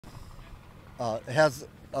has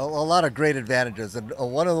a lot of great advantages. And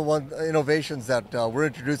one of the innovations that we're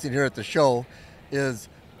introducing here at the show is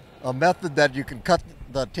a method that you can cut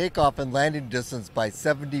the takeoff and landing distance by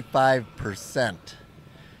 75%.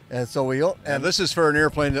 And so and this is for an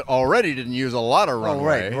airplane that already didn't use a lot of runway. Oh,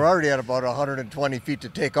 right. We're already at about 120 feet to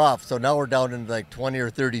take off. So now we're down in like 20 or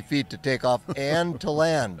 30 feet to take off and to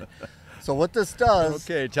land. So what this does...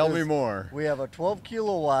 Okay, tell me more. We have a 12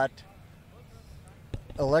 kilowatt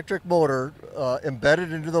electric motor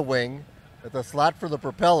embedded into the wing with a slot for the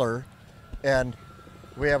propeller, and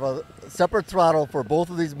we have a separate throttle for both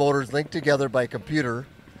of these motors linked together by computer.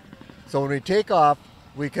 So when we take off,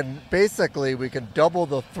 we can double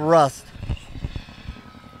the thrust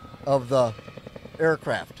of the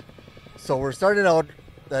aircraft. So we're starting out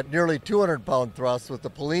at nearly 200-pound thrust with the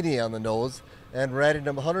Polini on the nose, and we're adding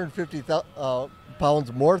them 150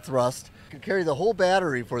 pounds more thrust. You can carry the whole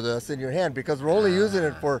battery for this in your hand because we're only using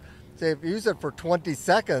it for, say, if you use it for 20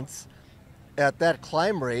 seconds, at that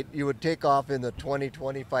climb rate, you would take off in the 20,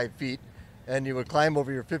 25 feet, and you would climb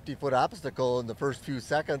over your 50-foot obstacle in the first few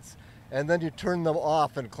seconds, and then you turn them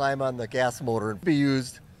off and climb on the gas motor. It'd be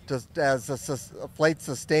used just as a flight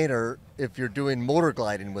sustainer if you're doing motor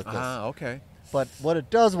gliding with this. Okay. But what it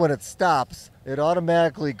does when it stops, it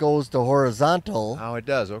automatically goes to horizontal. Oh, it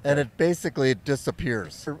does, okay. And it basically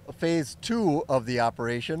disappears. Phase 2 of the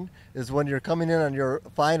operation is when you're coming in on your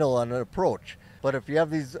final on an approach. But if you have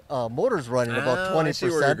these motors running about 20%, I see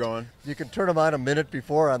where you're going. You can turn them on a minute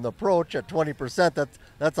before on the approach at 20%.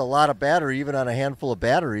 That's a lot of battery, even on a handful of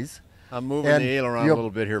batteries. I'm moving the aileron a little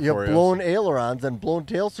bit here for you. You have blown ailerons and blown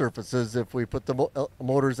tail surfaces if we put the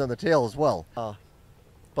motors on the tail as well.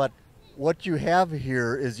 But what you have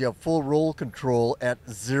here is you have full roll control at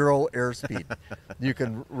 0 airspeed. You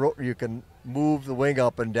can move the wing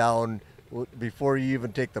up and down before you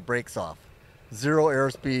even take the brakes off. 0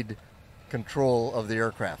 airspeed control of the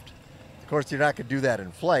aircraft. Of course, you're not going to do that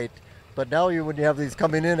in flight, but now when you have these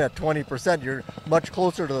coming in at 20%, you're much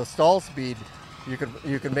closer to the stall speed. You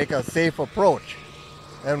can make a safe approach.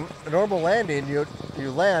 And normal landing, you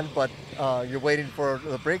land, but you're waiting for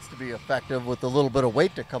the brakes to be effective with a little bit of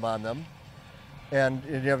weight to come on them, and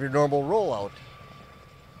you have your normal rollout.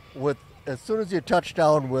 As soon as you touch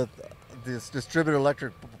down with this distributed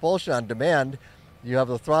electric propulsion on demand, you have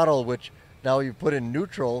the throttle, which now you put in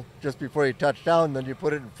neutral just before you touch down, then you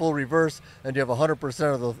put it in full reverse, and you have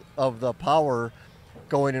 100% of the power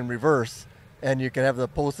going in reverse, and you can have the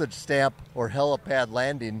postage stamp or helipad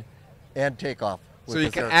landing and takeoff. So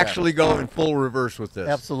you can actually go in full reverse with this?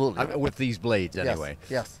 Absolutely. With these blades, anyway.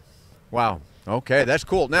 Yes. Wow. Okay, that's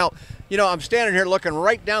cool. Now, I'm standing here looking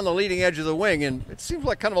right down the leading edge of the wing, and it seems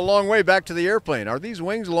like kind of a long way back to the airplane. Are these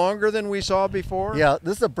wings longer than we saw before? Yeah,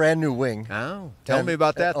 this is a brand new wing. Oh, tell me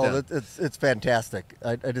about that then. It's fantastic.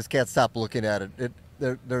 I just can't stop looking at it.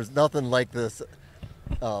 There's nothing like this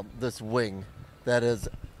wing that is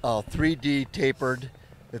 3D tapered.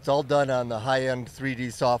 It's all done on the high-end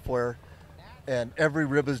 3D software. And every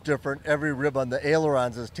rib is different. Every rib on the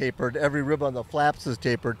ailerons is tapered. Every rib on the flaps is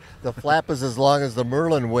tapered. The flap is as long as the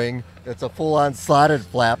Merlin wing. It's a full-on slotted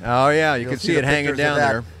flap. Oh yeah, you can see it hanging down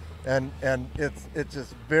there. And it's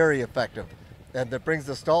just very effective. And it brings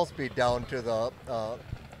the stall speed down to the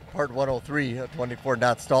Part 103, 24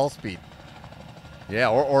 knot stall speed. Yeah,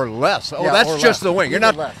 or less. Oh, yeah, that's just the wing. You're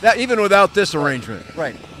not that even without this arrangement.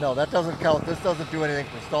 Right. No, that doesn't count. This doesn't do anything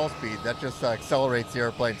for stall speed. That just accelerates the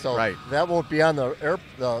airplane. So that won't be on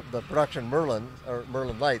the production Merlin or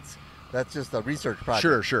Merlin Lites. That's just a research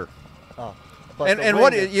project. Sure. And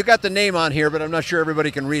what you got the name on here, but I'm not sure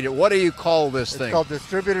everybody can read it. What do you call this thing? It's called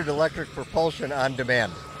Distributed Electric Propulsion on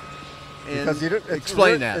Demand. Because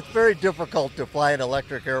explain that. It's very difficult to fly an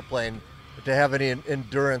electric airplane to have any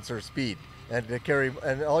endurance or speed. And to carry,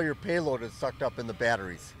 and all your payload is sucked up in the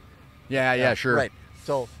batteries. Yeah, sure. Right.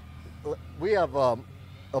 So we have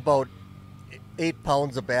about 8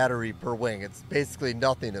 pounds of battery per wing. It's basically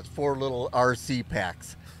nothing. It's 4 little RC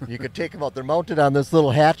packs. You could take them out. They're mounted on this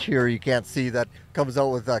little hatch here you can't see that comes out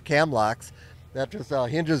with cam locks. That just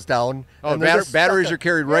hinges down. Oh, batteries are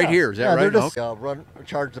carried right here. Is that right? They're just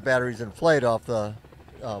charge the batteries in flight off the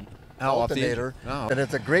alternator, and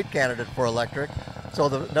it's a great candidate for electric. So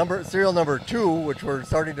the serial number 2, which we're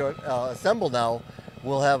starting to assemble now,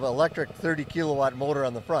 will have electric 30 kilowatt motor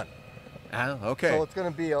on the front. Oh, okay. So it's going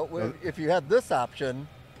to be if you had this option,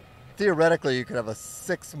 theoretically you could have a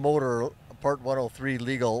 6 motor Part 103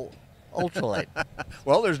 legal ultralight.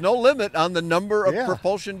 Well, there's no limit on the number of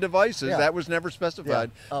propulsion devices. Yeah. That was never specified.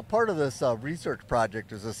 Yeah. Part of this research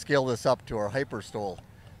project is to scale this up to our hyperstol,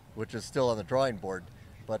 which is still on the drawing board.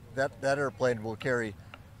 But that airplane will carry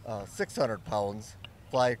 600 pounds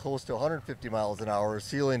fly close to 150 miles an hour, a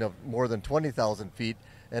ceiling of more than 20,000 feet,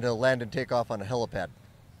 and it'll land and take off on a helipad.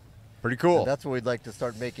 Pretty cool. And that's what we'd like to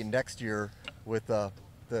start making next year with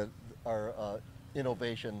our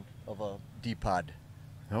innovation of a DEP-OD.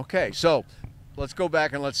 Okay, so let's go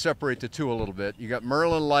back and let's separate the two a little bit. You got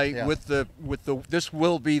Merlin Lite with the this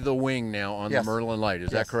will be the wing now on the Merlin Lite.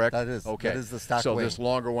 Is that correct? That is. Okay. That is the stock so wing. This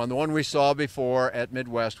longer one, the one we saw before at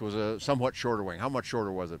Midwest, was a somewhat shorter wing. How much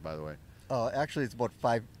shorter was it, by the way? Actually, it's about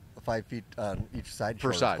 5 feet on each side.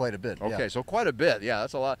 Per side. Quite a bit. Okay, so quite a bit. Yeah,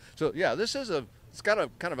 that's a lot. So yeah, this is it's got a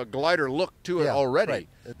kind of a glider look to it already.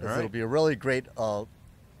 Right. It'll be a really great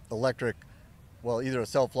electric, well, either a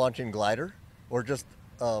self-launching glider or just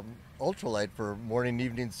ultralight for morning and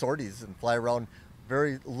evening sorties and fly around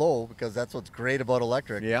very low, because that's what's great about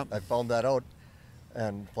electric. Yeah. I found that out.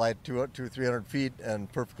 And fly 300 feet and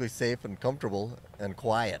perfectly safe and comfortable and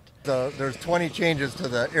quiet. There's 20 changes to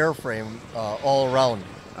the airframe all around.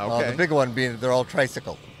 Okay. The big one being they're all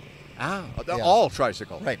tricycle. They're all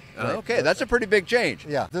tricycle. Right. Okay, that's a pretty big change.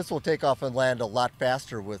 Yeah, this will take off and land a lot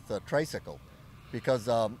faster with the tricycle, because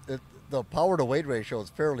the power to weight ratio is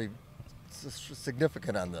fairly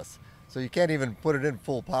significant on this. So you can't even put it in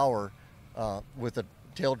full power with a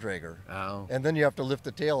tail dragger. And then you have to lift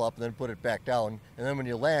the tail up and then put it back down. And then when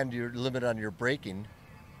you land, you're limited on your braking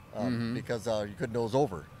because you could nose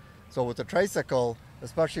over. So with the tricycle,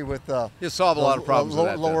 especially with you solve a lot of problems with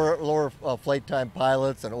that, lower flight time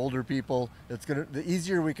pilots and older people, the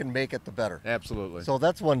easier we can make it, the better. Absolutely. So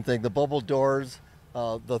that's one thing. The bubble doors.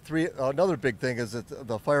 Another big thing is that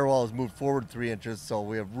the firewall has moved forward 3 inches, so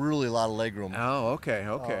we have really a lot of leg room. Oh, okay,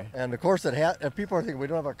 okay. And of course, if people are thinking we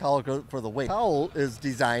don't have a cowl for the weight. The cowl is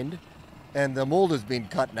designed, and the mold is being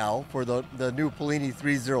cut now for the new Polini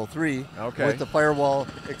 303 with the firewall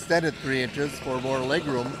extended 3 inches for more leg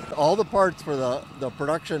room. All the parts for the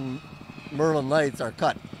production Merlin Lites are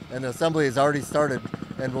cut, and the assembly has already started,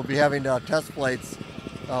 and we'll be having test flights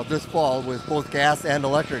this fall with both gas and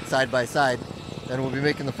electric side by side. And we'll be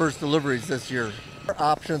making the first deliveries this year.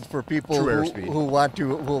 Options for people who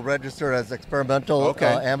will register as experimental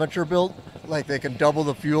amateur build, like they can double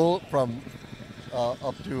the fuel from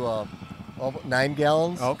up to 9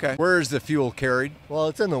 gallons. Okay. Where is the fuel carried? Well,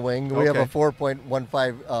 it's in the wing. We have a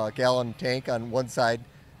 4.15 gallon tank on one side,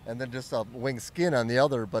 and then just a wing skin on the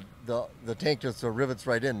other. But the tank just rivets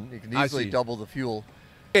right in. You can easily double the fuel.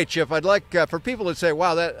 Okay, Chip. I'd like for people that say,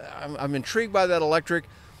 "Wow, I'm intrigued by that electric.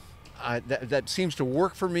 That seems to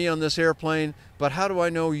work for me on this airplane, but how do I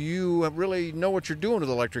know you really know what you're doing with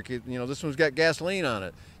electric? You know, this one's got gasoline on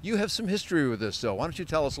it. You have some history with this, though. Why don't you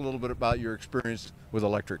tell us a little bit about your experience with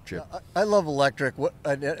electric, Chip? I love electric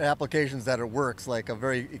applications that it works, like a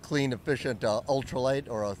very clean, efficient ultralight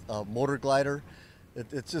or a motor glider.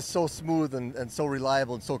 It's just so smooth and so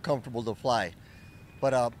reliable and so comfortable to fly.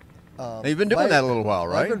 But now, you've been doing that a little while,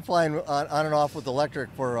 right? I've been flying on and off with electric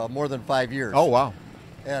for more than 5 years. Oh, wow.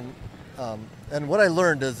 And what I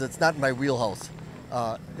learned is it's not in my wheelhouse.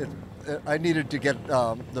 I needed to get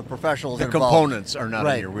the professionals involved. The components are not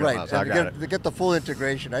in your wheelhouse. Right, and to get the full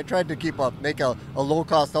integration. I tried to make a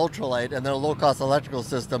low-cost ultralight and then a low-cost electrical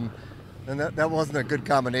system, and that wasn't a good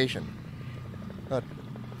combination.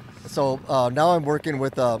 So now I'm working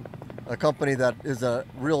with a company that is a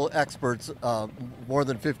real experts, more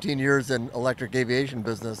than 15 years in electric aviation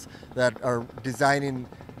business, that are designing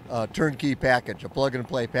turnkey package, a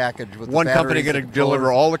plug-and-play package with one company going to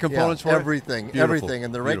deliver all the components for everything, it? Beautiful. Everything,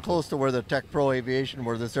 and they're right close to where the Tech Pro Aviation,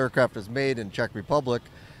 where this aircraft is made in Czech Republic,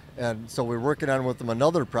 and so we're working on with them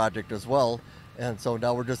another project as well, and so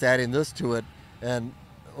now we're just adding this to it, and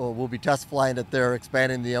we'll be test flying it there,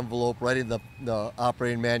 expanding the envelope, writing the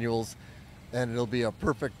operating manuals, and it'll be a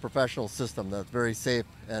perfect professional system that's very safe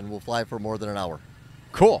and will fly for more than an hour.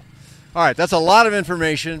 Cool. All right, that's a lot of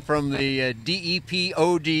information from the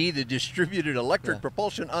DEP-OD, the Distributed Electric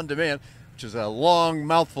Propulsion on Demand, which is a long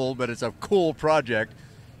mouthful, but it's a cool project.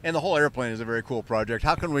 And the whole airplane is a very cool project.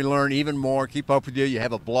 How can we learn even more, keep up with you? You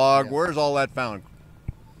have a blog. Where's all that found?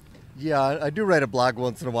 Yeah, I do write a blog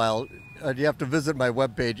once in a while. You have to visit my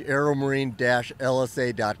webpage,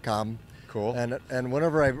 aeromarine-lsa.com. Cool. And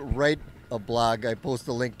whenever I write a blog, I post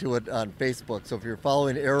a link to it on Facebook. So if you're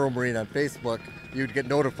following Aeromarine on Facebook, you'd get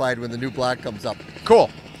notified when the new blog comes up. Cool.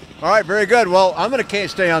 All right, very good. Well, I'm going to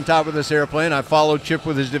stay on top of this airplane. I followed Chip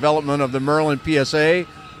with his development of the Merlin PSA,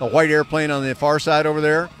 a white airplane on the far side over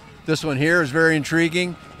there. This one here is very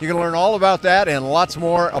intriguing. You're going to learn all about that and lots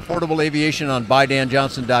more affordable aviation on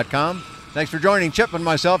BuyDanJohnson.com. Thanks for joining Chip and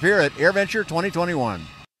myself here at AirVenture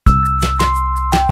 2021.